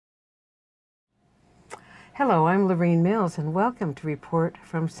Hello, I'm Lorene Mills, and welcome to Report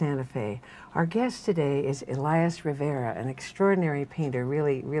from Santa Fe. Our guest today is Elias Rivera, an extraordinary painter,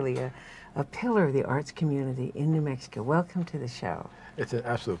 really a pillar of the arts community in New Mexico. Welcome to the show. It's an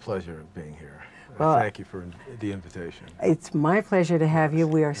absolute pleasure being here. Well, thank you for the invitation. It's my pleasure to have you.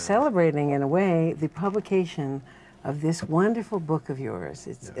 We are celebrating, in a way, the publication of this wonderful book of yours.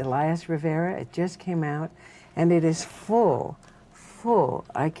 It's Elias Rivera. It just came out, and it is full.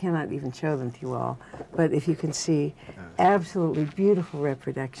 I cannot even show them to you all, but if you can see, absolutely beautiful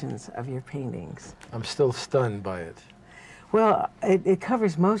reproductions of your paintings. I'm still stunned by it. Well, it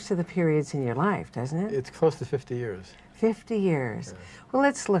covers most of the periods in your life, doesn't it? It's close to 50 years. 50 years. Yeah. Well,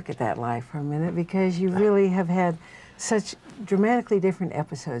 let's look at that life for a minute, because you really have had such dramatically different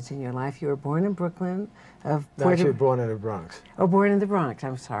episodes in your life. You were born in Brooklyn. Actually born in the Bronx. Oh, born in the Bronx,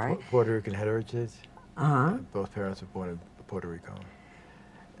 I'm sorry. Puerto Rican heritage. Uh-huh. Both parents were born in Puerto Rico.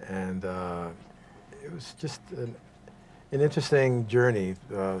 And it was just an interesting journey,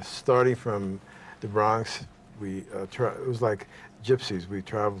 starting from the Bronx. It was like gypsies. We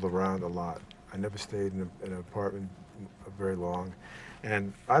traveled around a lot. I never stayed in an apartment very long.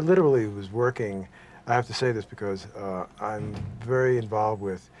 And I literally was working. I have to say this because I'm very involved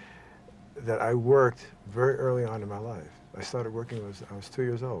with that. I worked very early on in my life. I started working when I was 2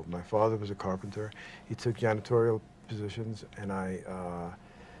 years old. My father was a carpenter. He took janitorial positions, and I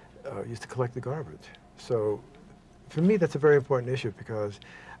used to collect the garbage. So for me, that's a very important issue, because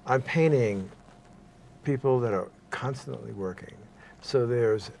I'm painting people that are constantly working. So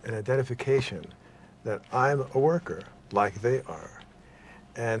there's an identification that I'm a worker like they are.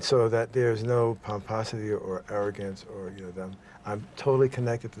 And so that there's no pomposity or arrogance or them. I'm totally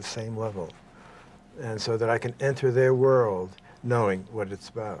connected to the same level. And so that I can enter their world knowing what it's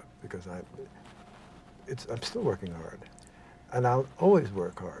about, because I'm still working hard. And I'll always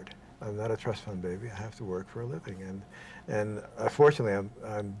work hard. I'm not a trust fund baby. I have to work for a living. And fortunately,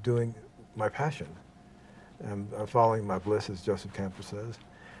 I'm doing my passion. I'm following my bliss, as Joseph Campbell says.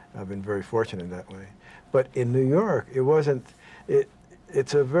 I've been very fortunate in that way. But in New York, it wasn't.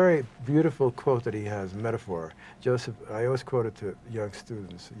 It's a very beautiful quote that he has, metaphor. Joseph, I always quote it to young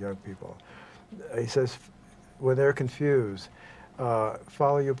students, young people. He says, when they're confused,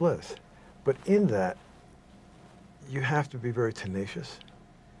 follow your bliss. But in that, you have to be very tenacious,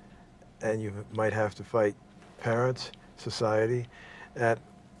 and you might have to fight parents, society.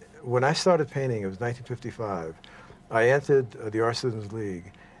 When I started painting, it was 1955, I entered the Art Students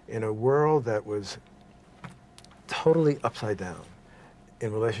League in a world that was totally upside down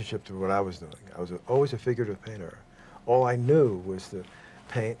in relationship to what I was doing. I was always a figurative painter. All I knew was to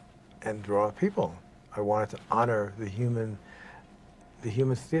paint and draw people. I wanted to honor the human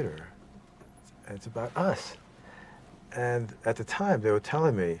theater. And it's about us. And at the time, they were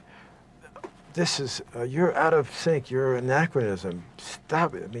telling me, this is, you're out of sync, you're an anachronism,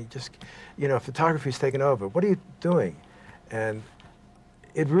 stop it. I mean, just, photography's taken over. What are you doing? And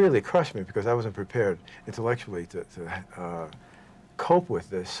it really crushed me, because I wasn't prepared intellectually to cope with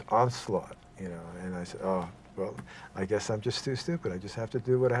this onslaught, And I said, oh, well, I guess I'm just too stupid. I just have to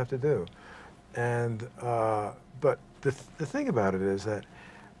do what I have to do. And, but the thing about it is that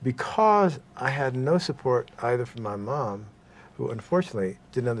because I had no support either from my mom, who unfortunately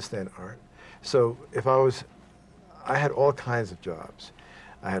didn't understand art. So I had all kinds of jobs.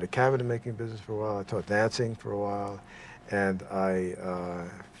 I had a cabinet making business for a while. I taught dancing for a while, and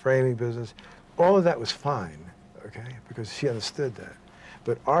framing business. All of that was fine, okay, because she understood that.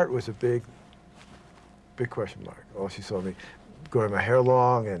 But art was a big question mark. Oh, she saw me growing my hair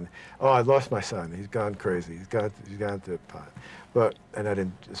long, and I lost my son. He's gone crazy. He's gone to pot. And I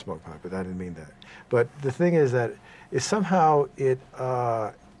didn't smoke pot, but I didn't mean that. But the thing is that somehow it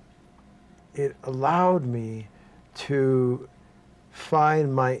allowed me to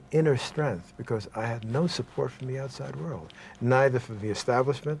find my inner strength, because I had no support from the outside world, neither from the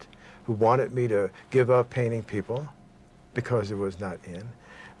establishment, who wanted me to give up painting people because it was not in,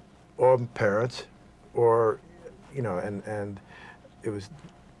 or parents, or, and it was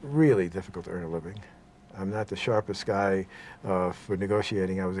really difficult to earn a living. I'm not the sharpest guy for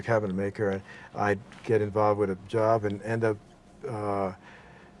negotiating. I was a cabinet maker, and I'd get involved with a job and end up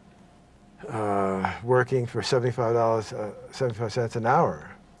working for $75 cents an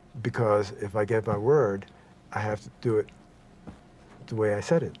hour, because if I get my word, I have to do it the way I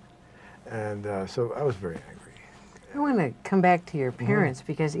said it. And so I was very angry. I want to come back to your parents,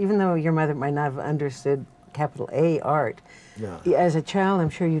 because even though your mother might not have understood capital A art, as a child, I'm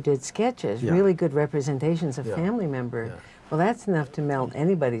sure you did sketches, really good representations of family member. Well, that's enough to melt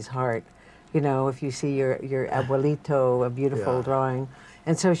anybody's heart. If you see your abuelito, a beautiful drawing,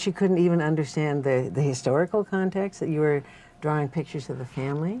 And so she couldn't even understand the historical context that you were drawing pictures of the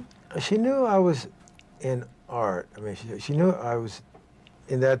family? She knew I was in art. I mean, she knew I was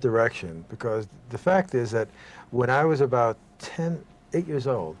in that direction, because the fact is that when I was about 8 years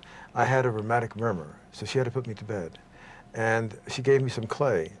old, I had a rheumatic murmur, so she had to put me to bed. And she gave me some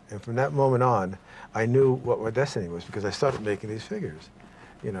clay, and from that moment on, I knew what my destiny was, because I started making these figures,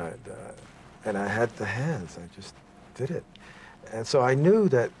 you know, and I had the hands. I just did it. And so I knew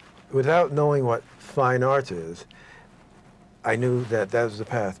that without knowing what fine art is, I knew that that was the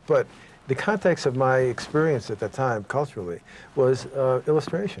path. But the context of my experience at that time, culturally, was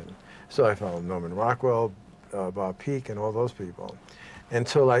illustration. So I followed Norman Rockwell, Bob Peake, and all those people,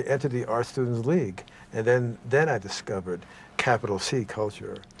 until I entered the Art Students League. And then I discovered capital C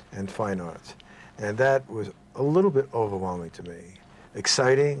culture and fine arts. And that was a little bit overwhelming to me.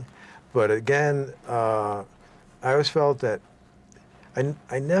 Exciting, but again, I always felt that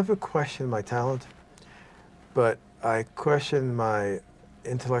I never questioned my talent, but I questioned my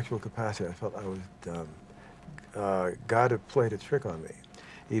intellectual capacity. I felt I was dumb. God had played a trick on me.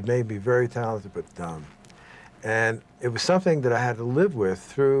 He made me very talented, but dumb. And it was something that I had to live with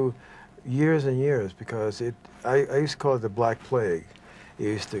through years and years, because I used to call it the Black Plague. It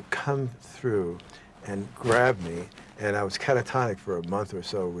used to come through and grab me, and I was catatonic for a month or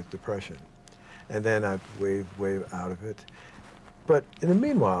so with depression. And then I'd wave out of it. But in the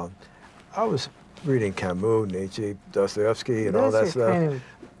meanwhile, I was reading Camus, Nietzsche, Dostoevsky, and all that stuff. Kind of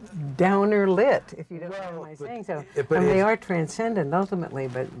downer lit, if you don't mind my saying so. I mean, they are transcendent ultimately,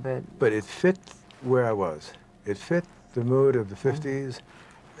 but... But it fit where I was. It fit the mood of the 50s,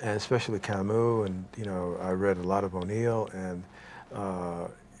 and especially Camus, and you know, I read a lot of O'Neill, and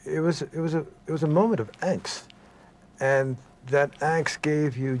it was a moment of angst, and that angst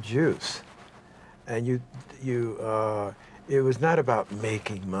gave you juice, and it was not about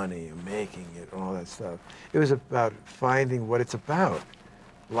making money and making it and all that stuff. It was about finding what it's about,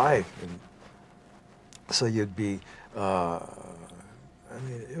 life, and so you'd be. I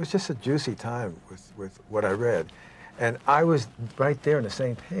mean, it was just a juicy time with what I read. And I was right there on the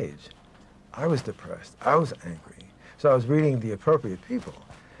same page. I was depressed. I was angry. So I was reading the appropriate people.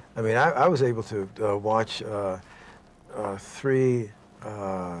 I mean, I was able to watch 3,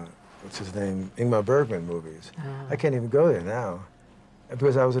 what's his name, Ingmar Bergman movies. I can't even go there now,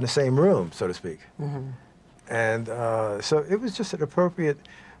 because I was in the same room, so to speak. And so it was just appropriate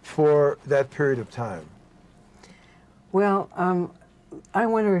for that period of time. Well, I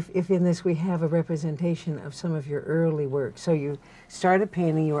wonder if in this we have a representation of some of your early work. So you started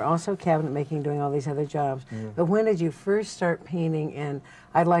painting, you were also cabinet making, doing all these other jobs. But when did you first start painting? And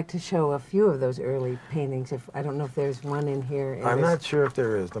I'd like to show a few of those early paintings. I don't know if there's one in here. I'm not sure if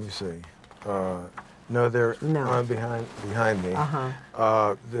there is. Let me see. No, they're on behind me.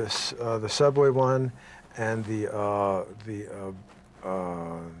 The subway one, and the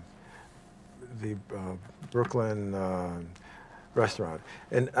Brooklyn restaurant.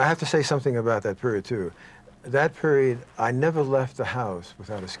 And I have to say something about that period too. That period, I never left the house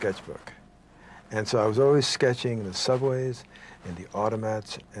without a sketchbook. And so I was always sketching in the subways and the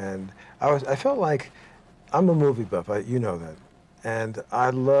automats, and I felt like, I'm a movie buff, you know that. And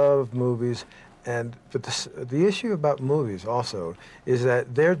I love movies, but the issue about movies also is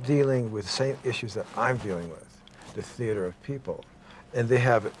that they're dealing with the same issues that I'm dealing with, the theater of people. And they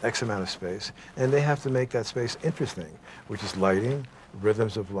have X amount of space, and they have to make that space interesting, which is lighting,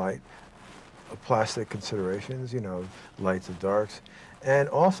 rhythms of light, plastic considerations, you know, lights and darks. And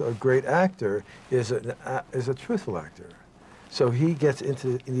also a great actor is a truthful actor. So he gets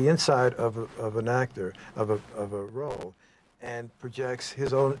into the inside of an actor, of a role, and projects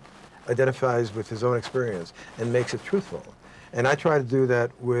his own, identifies with his own experience, and makes it truthful. And I try to do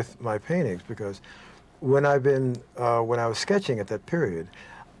that with my paintings, because when I was sketching at that period,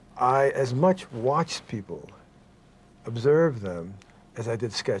 I as much watched people, observed them, as I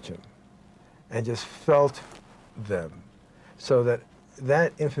did sketch them, and just felt them, so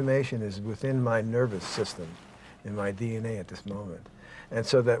that information is within my nervous system, in my DNA at this moment. And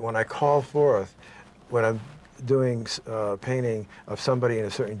so that when I call forth, when I'm doing painting of somebody in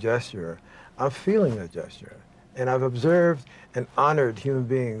a certain gesture, I'm feeling that gesture. And I've observed and honored human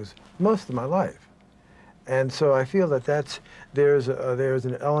beings most of my life. And so I feel that there's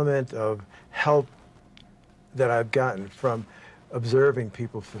an element of help that I've gotten from observing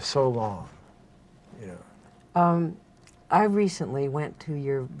people for so long, you know. I recently went to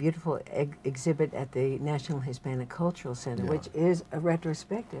your beautiful exhibit at the National Hispanic Cultural Center, which is a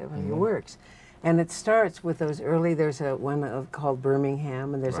retrospective of your works. And it starts with those early, there's one called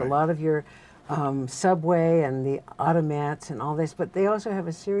Birmingham, and there's a lot of your subway and the automats and all this, but they also have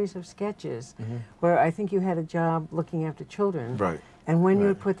a series of sketches where I think you had a job looking after children. Right. And when you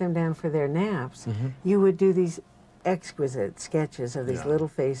would put them down for their naps, you would do these exquisite sketches of these little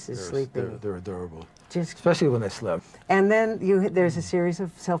faces sleeping. They're adorable. Just especially when they slept. And then there's a series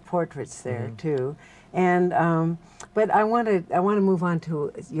of self-portraits there too. And but I want to move on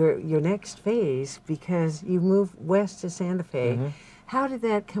to your next phase, because you moved west to Santa Fe. How did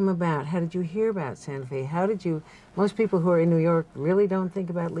that come about? How did you hear about Santa Fe? How did you? Most people who are in New York really don't think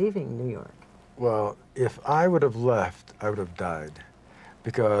about leaving New York. Well, if I would have left, I would have died,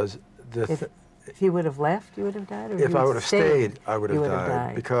 because if you would have left, you would have died? Or if I would have stayed, I would have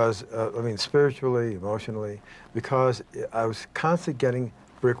died. Because, I mean, spiritually, emotionally, because I was constantly getting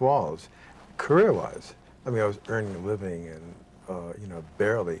brick walls, career-wise. I mean, I was earning a living and, you know,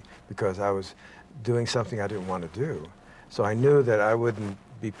 barely, because I was doing something I didn't want to do. So I knew that I wouldn't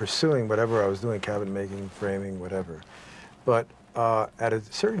be pursuing whatever I was doing, cabinet making, framing, whatever. But at a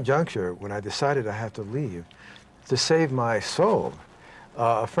certain juncture, when I decided I had to leave, to save my soul,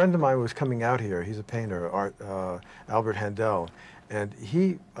 a friend of mine was coming out here. He's a painter, Albert Handel, and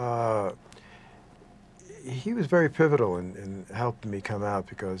he was very pivotal in helping me come out,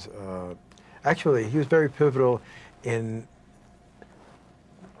 because actually he was very pivotal in.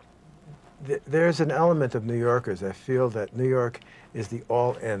 There's an element of New Yorkers that feel that New York is the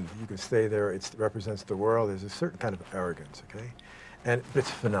all end. You can stay there. It represents the world. There's a certain kind of arrogance, okay, and it's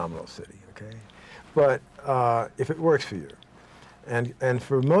a phenomenal city, okay, but if it works for you. And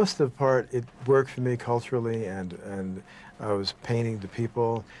for most of the part, it worked for me culturally, and I was painting the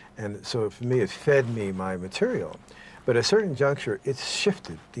people, and so for me, it fed me my material. But at a certain juncture, it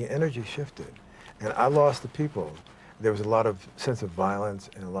shifted, the energy shifted, and I lost the people. There was a lot of sense of violence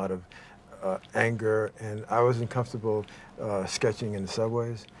and a lot of anger, and I wasn't comfortable sketching in the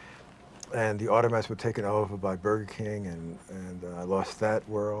subways. And the automats were taken over by Burger King, and I lost that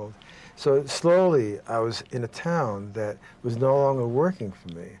world. So slowly, I was in a town that was no longer working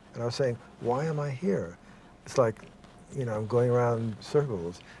for me. And I was saying, why am I here? It's like, you know, I'm going around in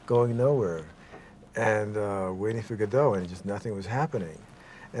circles, going nowhere, and waiting for Godot, and just nothing was happening.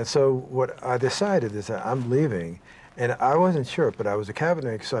 And so what I decided is that I'm leaving, and I wasn't sure, but I was a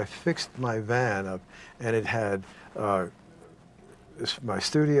cabinet maker, so I fixed my van up, and it had my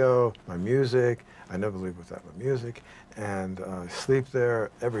studio, my music. I never leave without my music, and sleep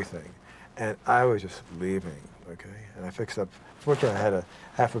there, everything. And I was just leaving, okay? And I fixed up. Fortunately, I had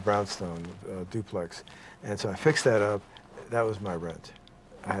half a brownstone duplex, and so I fixed that up. That was my rent.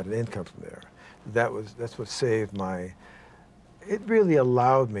 I had an income from there. That's what saved my. It really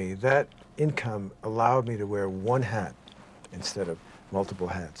allowed me. That income allowed me to wear one hat instead of multiple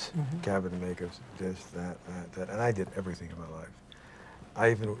hats. Cabinet makers, this, that, and I did everything in my life.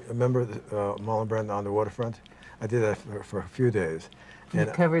 I even remember Mullenbrand on the waterfront. I did that for a few days. You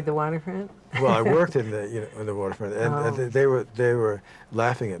covered the waterfront? Well, I worked in the in the waterfront, and they were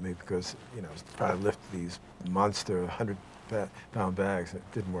laughing at me because I was trying to lift these monster 100-pound bags. It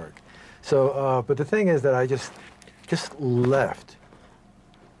didn't work. So, but the thing is that I just left.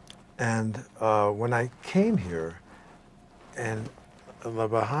 And when I came here, and La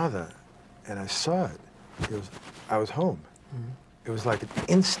Bajada, and I saw it, I was home. It was like an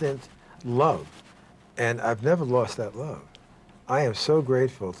instant love, and I've never lost that love. I am so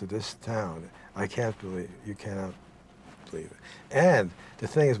grateful to this town. I can't believe, you cannot believe it. And the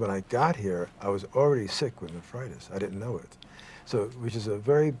thing is, when I got here, I was already sick with nephritis. I didn't know it. So, which is a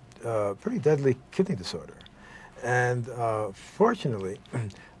very, pretty deadly kidney disorder. And fortunately,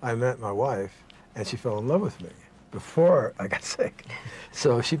 I met my wife, and she fell in love with me before I got sick.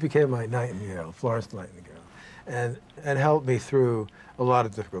 So she became my nightingale, Florence Nightingale, and helped me through a lot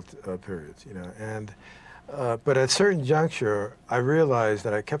of difficult periods, And but at a certain juncture, I realized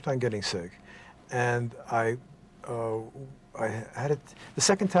that I kept on getting sick, and I had it the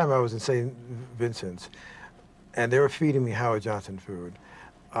second time I was in St. Vincent's, and they were feeding me Howard Johnson food.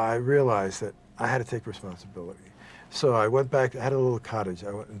 I realized that I had to take responsibility. So I went back. I had a little cottage.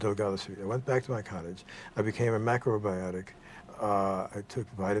 I went in Delgado Street. I went back to my cottage. I became a macrobiotic. I took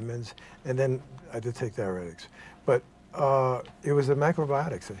vitamins, and then I did take diuretics. But it was the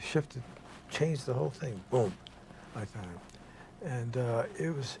macrobiotics that changed the whole thing. Boom, I found. And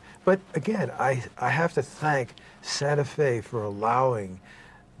it was. But again, I have to thank Santa Fe for allowing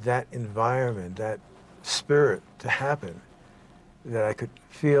that environment, that spirit to happen, that I could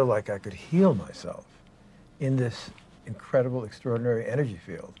feel like I could heal myself in this incredible, extraordinary energy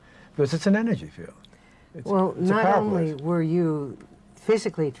field, because it's an energy field. Well, not only were you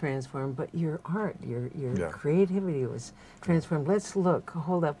physically transformed, but your art, your creativity was transformed. Let's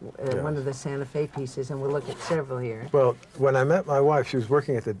hold up one of the Santa Fe pieces, and we'll look at several here. Well, when I met my wife, she was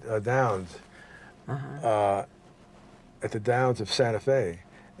working at the Downs, of Santa Fe,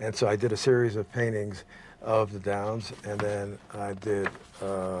 and so I did a series of paintings of the Downs, and then I did,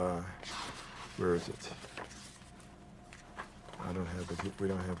 where is it? I don't have it, we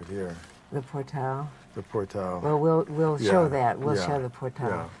don't have it here. The Portal. The Portal. Well, we'll show that. We'll show the Portal.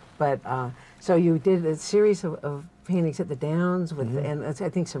 Yeah. But so you did a series of paintings at the Downs with, and I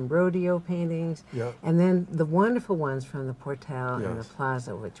think some rodeo paintings, and then the wonderful ones from the Portal and the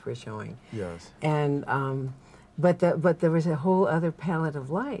Plaza, which we're showing. Yes. And but there was a whole other palette of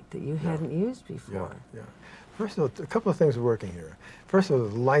light that you hadn't used before. Yeah. First of all, a couple of things are working here. First of all,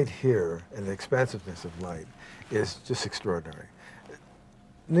 the light here and the expansiveness of light is just extraordinary.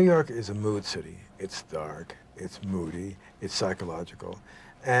 New York is a mood city. It's dark, it's moody, it's psychological,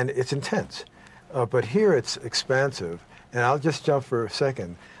 and it's intense. But here it's expansive, and I'll just jump for a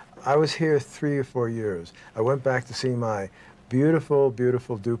second. I was here 3 or 4 years. I went back to see my beautiful,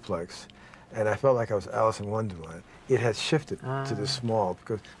 beautiful duplex, and I felt like I was Alice in Wonderland. It had shifted to this small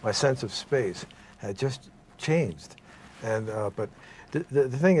because my sense of space had just changed. And but the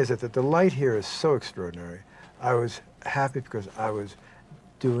thing is that the light here is so extraordinary. I was happy because I was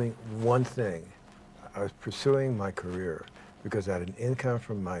doing one thing. I was pursuing my career because I had an income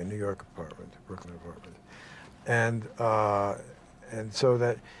from my New York apartment, Brooklyn apartment, and so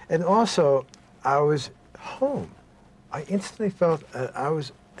that, and also I was home. I instantly felt I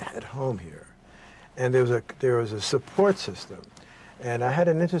was at home here, and there was a support system, and I had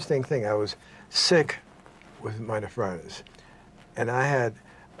an interesting thing. I was sick with my nephritis, and I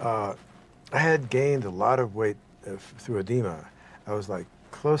had gained a lot of weight through edema. I was like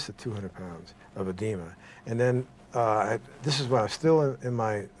close to 200 pounds of edema. And then this is when I was still in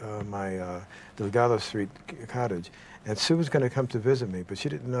my Delgado Street cottage, and Sue was going to come to visit me, but she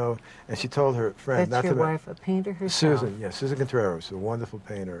didn't know, and she told her friend not to... That's your wife, a painter herself? Susan, yes, Susan Contreras, a wonderful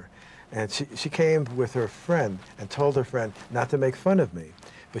painter. And she came with her friend and told her friend not to make fun of me.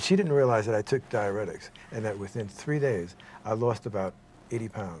 But she didn't realize that I took diuretics, and that within 3 days, I lost about 80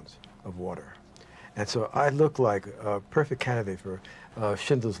 pounds of water. And so I looked like a perfect candidate for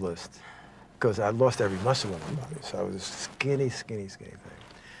Schindler's List, because I lost every muscle in my body. So I was a skinny, skinny, skinny thing.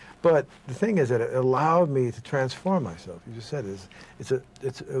 But the thing is that it allowed me to transform myself. You just said it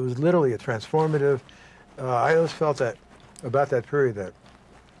was literally a transformative. I always felt that about that period that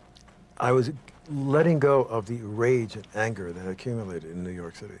I was letting go of the rage and anger that had accumulated in New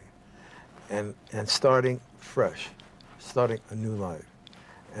York City, and starting fresh, starting a new life.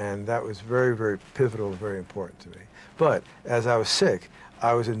 And that was very, very pivotal and very important to me. But as I was sick,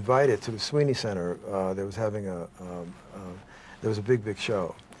 I was invited to the Sweeney Center. They was having there was a big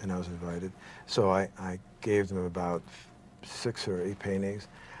show, and I was invited. So I gave them about 6 or 8 paintings,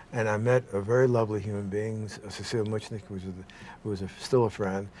 and I met a very lovely human being, Cecile Muchnick, who was still a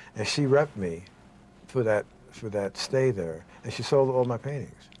friend, and she repped me for that stay there, and she sold all my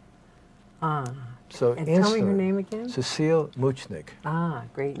paintings. So and tell me her name again? Cecile Muchnick.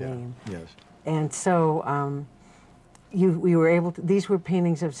 Great name. Yes. And so we were able to, these were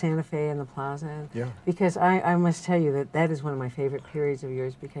paintings of Santa Fe and the Plaza. Yeah. Because I must tell you that is one of my favorite periods of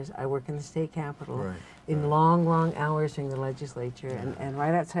yours, because I work in the state capitol in long hours during the legislature, and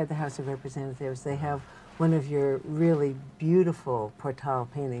right outside the House of Representatives they have one of your really beautiful Portal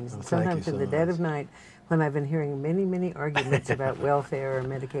paintings. And sometimes in the dead of night, when I've been hearing many arguments about welfare or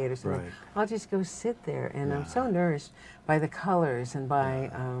Medicaid or something, I'll just go sit there, and I'm so nourished by the colors and by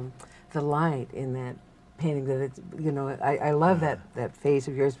the light in that painting that it's, you know, I love that phase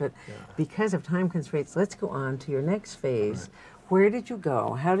of yours, but because of time constraints, let's go on to your next phase. Where did you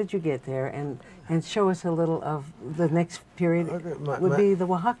go? How did you get there? And show us a little of the next period. Would be the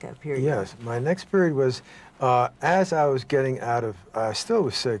Oaxaca period. Yes, my next period was as I was getting out of. I still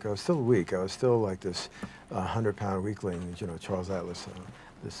was sick. I was still weak. I was still like this 100-pound weakling. You know, Charles Atlas,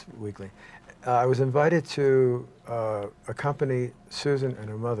 this weakling. I was invited to accompany Susan and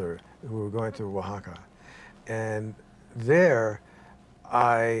her mother, who were going to Oaxaca, and there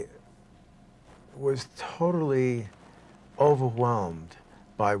I was totally overwhelmed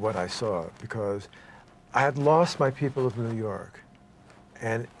by what I saw, because I had lost my people of New York,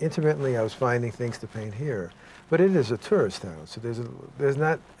 and intermittently I was finding things to paint here. But it is a tourist town, so there's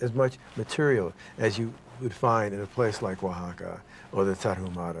not as much material as you would find in a place like Oaxaca or the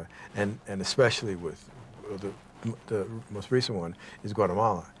Tarahumara, and especially with the most recent one is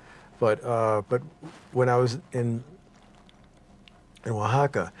Guatemala. But when I was in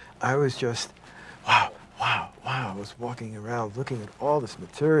Oaxaca, I was just wow, wow, I was walking around looking at all this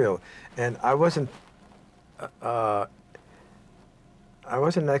material, and I wasn't an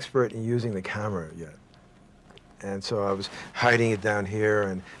expert in using the camera yet. And so I was hiding it down here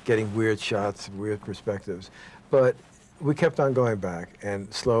and getting weird shots, weird perspectives. But we kept on going back,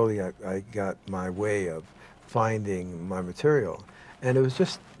 and slowly I got my way of finding my material. And it was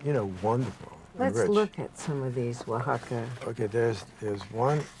just, you know, wonderful. Let's look at some of these Oaxaca. Okay, there's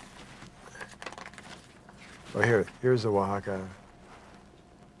one. Oh, here's the Oaxaca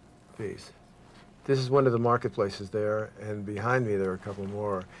piece. This is one of the marketplaces there, and behind me there are a couple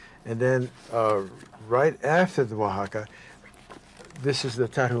more. And then right after the Oaxaca, this is the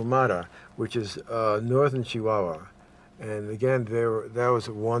Tarahumara, which is northern Chihuahua. And again, that was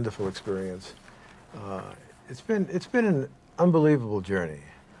a wonderful experience. It's been an unbelievable journey.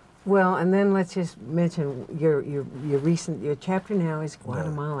 Well, and then let's just mention your chapter now is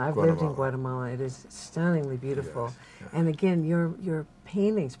Guatemala. I've lived in Guatemala. It is stunningly beautiful. Yes, yeah. And again, your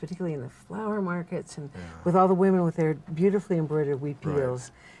paintings, particularly in the flower markets and with all the women with their beautifully embroidered huipiles.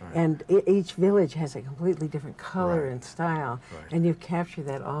 Right. And each village has a completely different color and style. Right. And you've captured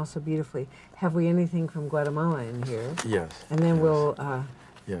that also beautifully. Have we anything from Guatemala in here? Yes. And then we'll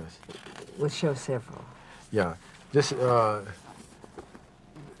show several. Yeah.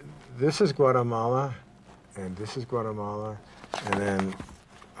 This is Guatemala, and this is Guatemala, and then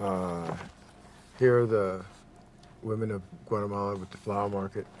here are the women of Guatemala with the flower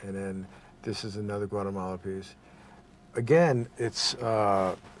market, and then this is another Guatemala piece. Again, it's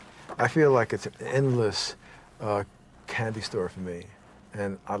I feel like it's an endless candy store for me,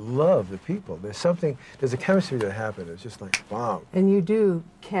 and I love the people. There's a chemistry that happened. It's just like, wow. And you do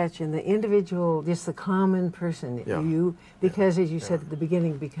catch in the individual, just the common person, because as you said at the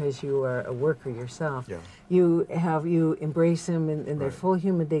beginning, because you are a worker yourself, you embrace them in their full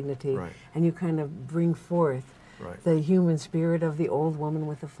human dignity, and you kind of bring forth the human spirit of the old woman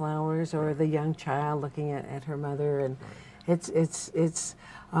with the flowers, or the young child looking at her mother, and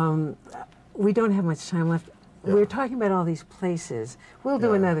we don't have much time left. We're talking about all these places. We'll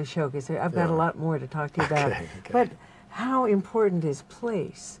do another show because I've got a lot more to talk to you about. Okay. But how important is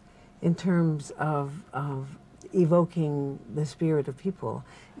place in terms of evoking the spirit of people?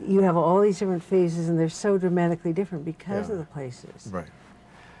 You have all these different phases, and they're so dramatically different because of the places. Right.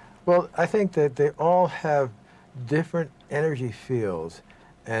 Well, I think that they all have different energy fields.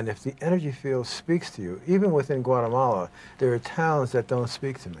 And if the energy field speaks to you, even within Guatemala, there are towns that don't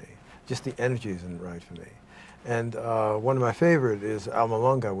speak to me. Just the energy isn't right for me. And one of my favorite is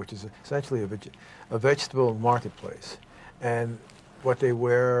Almalonga, which is essentially a vegetable marketplace. And what they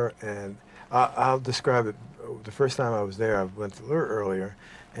wear, and I'll describe it. The first time I was there, I went a little earlier,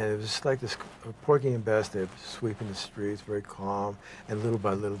 and it was just like this Porgy and Bess. They're sweeping the streets, very calm, and little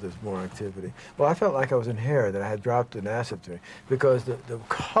by little there's more activity. Well, I felt like I was in hair, that I had dropped an acid to me, because the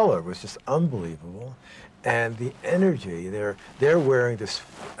color was just unbelievable. And the energy, they're wearing this,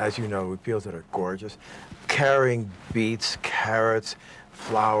 as you know, huipiles that are gorgeous, carrying beets, carrots,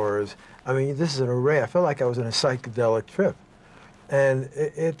 flowers. I mean, this is an array. I felt like I was on a psychedelic trip. And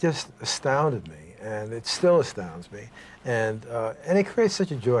it just astounded me, and it still astounds me. And it creates such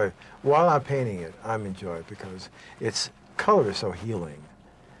a joy. While I'm painting it, I'm enjoyed because its color is so healing.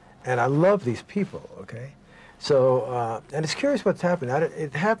 And I love these people, okay? So, and it's curious what's happened.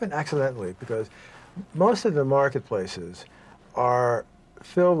 It happened accidentally because most of the marketplaces are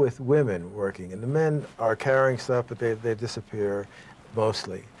filled with women working, and the men are carrying stuff, but they disappear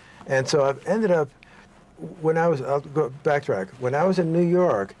mostly. And so I've ended up, I'll go backtrack. When I was in New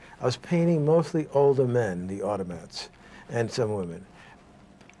York, I was painting mostly older men, the automats, and some women.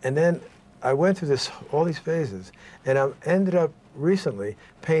 And then I went through all these phases, and I ended up recently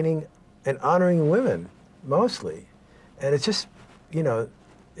painting and honoring women, mostly. And it's just,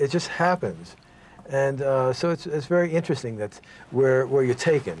 it just happens. And so it's very interesting that where you're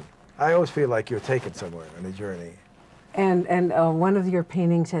taken. I always feel like you're taken somewhere on a journey. And one of your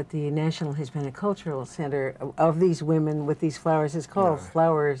paintings at the National Hispanic Cultural Center of these women with these flowers is called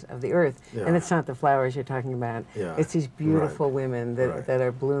Flowers of the Earth. And it's not the flowers you're talking about. It's these beautiful women that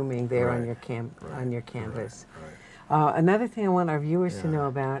are blooming there on your canvas. Another thing I want our viewers to know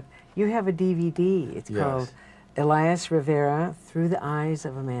about, you have a DVD. It's called Elias Rivera, Through the Eyes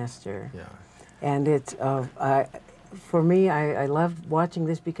of a Master. And it's, for me, I love watching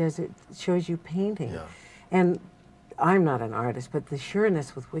this because it shows you painting. And I'm not an artist, but the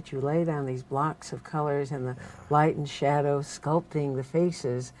sureness with which you lay down these blocks of colors and the light and shadow sculpting the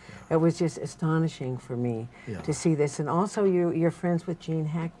faces, it was just astonishing for me to see this. And also you're friends with Gene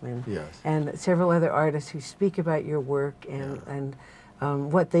Hackman and several other artists who speak about your work and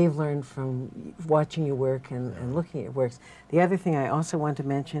what they've learned from watching you work and looking at your works. The other thing I also want to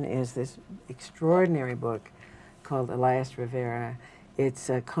mention is this extraordinary book called Elias Rivera. It's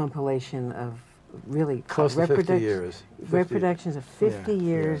a compilation of really close to 50 years. Reproductions of 50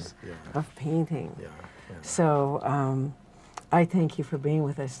 years of painting. So I thank you for being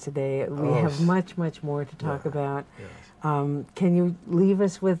with us today. We have much, much more to talk about. Can you leave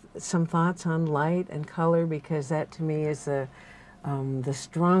us with some thoughts on light and color? Because that to me is the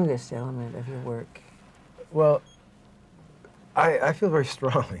strongest element of your work. Well, I feel very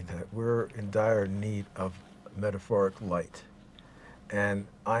strongly that we're in dire need of metaphoric light. And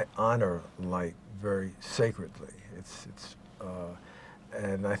I honor light very sacredly.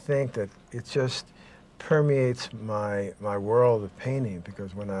 And I think that it just permeates my world of painting,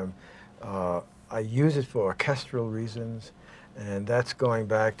 because when I use it for orchestral reasons, and that's going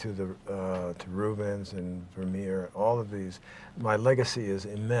back to to Rubens and Vermeer, all of these. My legacy is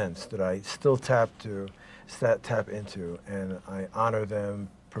immense that I still tap into, and I honor them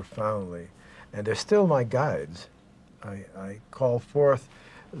profoundly. And they're still my guides. I call forth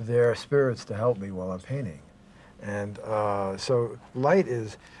their spirits to help me while I'm painting. And so light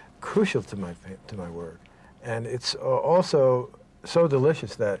is crucial to my work. And it's also so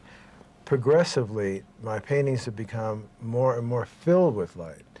delicious that progressively my paintings have become more and more filled with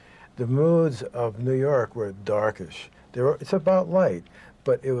light. The moods of New York were darkish. It's about light,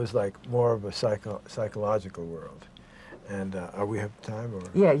 but it was like more of a psychological world. And we have time? Or?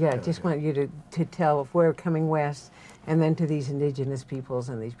 Yeah. Just want you to tell if we're coming west, and then to these indigenous peoples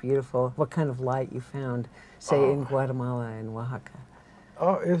and these beautiful, what kind of light you found, say, in Guatemala and Oaxaca.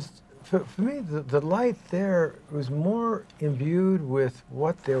 For me, the light there was more imbued with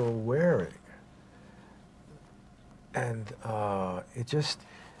what they were wearing. And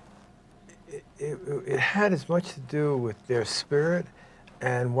it had as much to do with their spirit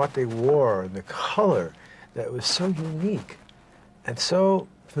and what they wore, and the color that was so unique and so,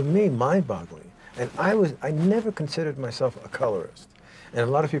 for me, mind-boggling. And I never considered myself a colorist. And a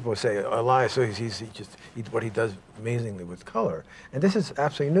lot of people would say, Elias, so what he does amazingly with color. And this is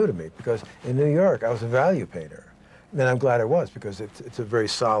absolutely new to me, because in New York, I was a value painter. And I'm glad I was, because it's a very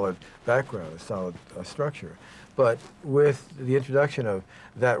solid background, a solid structure. But with the introduction of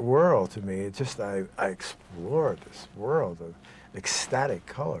that world to me, I explored this world of ecstatic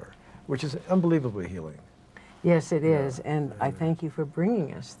color, which is unbelievably healing. Yes, it is, and I thank you for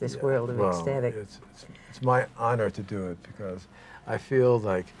bringing us this world of ecstatic. It's my honor to do it, because I feel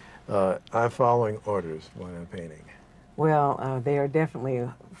like I'm following orders when I'm painting. Well, they are definitely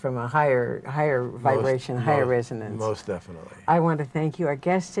from a higher vibration, higher resonance. Most definitely. I want to thank you. Our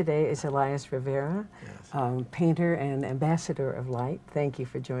guest today is Elias Rivera, painter and ambassador of light. Thank you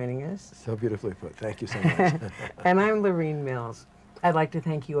for joining us. So beautifully put. Thank you so much. And I'm Lorene Mills. I'd like to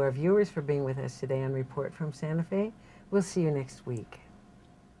thank you, our viewers, for being with us today on Report from Santa Fe. We'll see you next week.